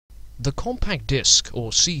The compact disc,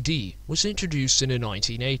 or CD, was introduced in the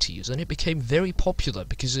 1980s, and it became very popular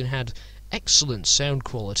because it had excellent sound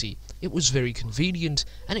quality, it was very convenient,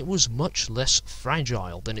 and it was much less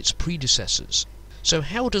fragile than its predecessors. So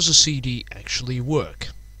how does a CD actually work?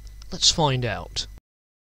 Let's find out.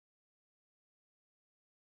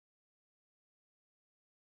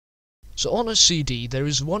 So on a CD there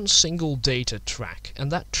is one single data track,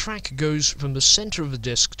 and that track goes from the center of the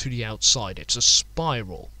disc to the outside. It's a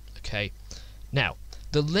spiral, okay? Now,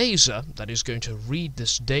 the laser that is going to read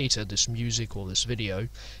this data, this music or this video,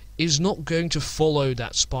 is not going to follow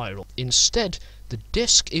that spiral. Instead, the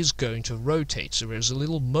disc is going to rotate. So there's a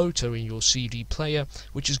little motor in your CD player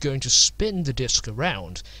which is going to spin the disc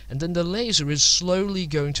around, and then the laser is slowly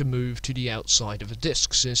going to move to the outside of the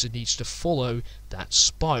disc since it needs to follow that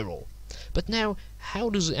spiral. But now, how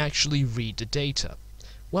does it actually read the data?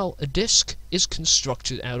 Well, a disc is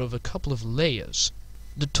constructed out of a couple of layers.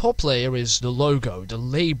 The top layer is the logo, the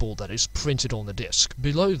label that is printed on the disc.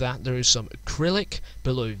 Below that there is some acrylic,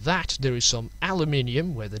 below that there is some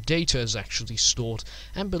aluminium where the data is actually stored,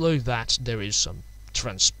 and below that there is some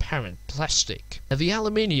transparent plastic. Now the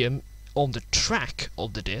aluminium on the track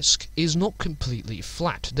of the disc is not completely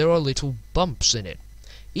flat. There are little bumps in it.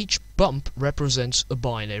 Each bump represents a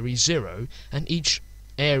binary 0, and each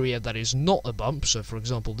area that is not a bump, so for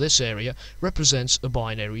example this area, represents a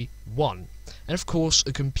binary 1. And of course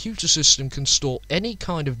a computer system can store any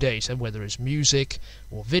kind of data, whether it's music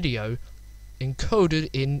or video, encoded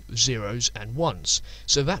in 0s and 1s.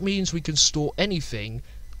 So that means we can store anything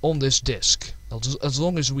on this disk, as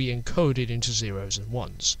long as we encode it into 0s and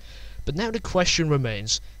 1s. But now the question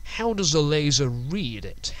remains, how does the laser read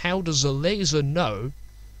it? How does the laser know?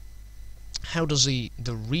 How does the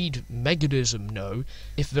read mechanism know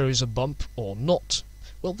if there is a bump or not?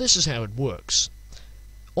 Well, this is how it works.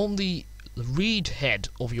 On the read head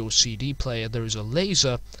of your CD player there is a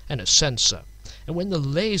laser and a sensor, and when the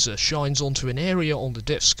laser shines onto an area on the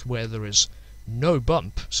disc where there is no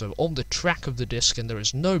bump, so on the track of the disc and there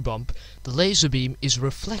is no bump, the laser beam is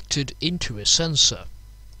reflected into a sensor,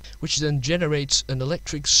 which then generates an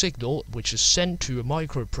electric signal which is sent to a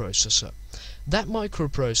microprocessor. That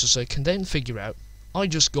microprocessor can then figure out, I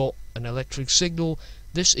just got an electric signal,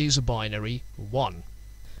 this is a binary 1.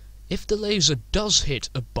 If the laser does hit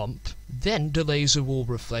a bump, then the laser will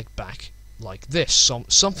reflect back like this,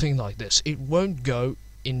 something like this. It won't go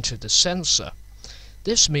into the sensor.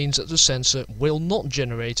 This means that the sensor will not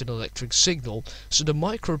generate an electric signal, so the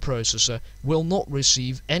microprocessor will not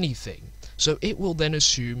receive anything. So it will then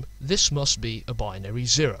assume this must be a binary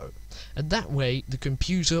 0. And that way the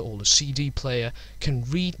computer or the CD player can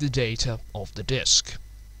read the data of the disc.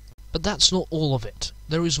 But that's not all of it.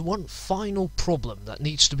 There is one final problem that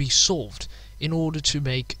needs to be solved in order to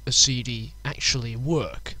make a CD actually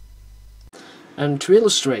work. And to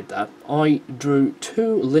illustrate that, I drew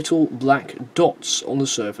two little black dots on the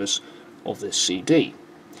surface of this CD.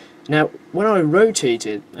 Now, when I rotate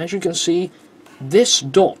it, as you can see, this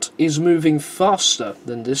dot is moving faster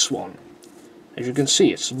than this one. As you can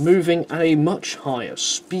see, it's moving at a much higher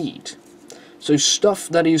speed. So stuff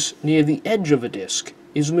that is near the edge of a disc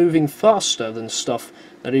is moving faster than stuff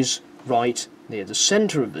that is right near the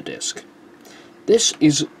center of the disc. This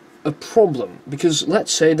is a problem because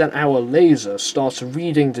let's say that our laser starts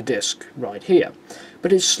reading the disc right here,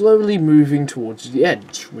 but it's slowly moving towards the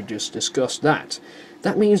edge. We just discussed that.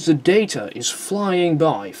 That means the data is flying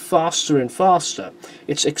by faster and faster.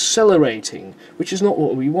 It's accelerating, which is not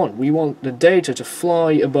what we want. We want the data to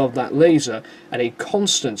fly above that laser at a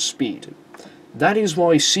constant speed. That is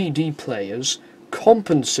why CD players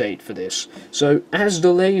compensate for this. So as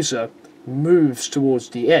the laser moves towards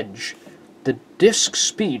the edge, the disc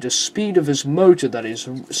speed, the speed of this motor that is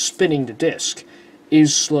spinning the disc,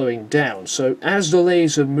 is slowing down. So as the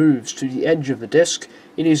laser moves to the edge of the disc,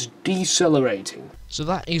 it is decelerating. So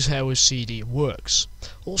that is how a CD works.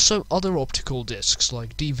 Also, other optical discs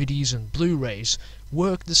like DVDs and Blu-rays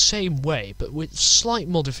work the same way, but with slight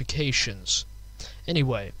modifications.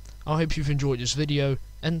 Anyway, I hope you've enjoyed this video,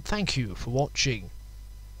 and thank you for watching.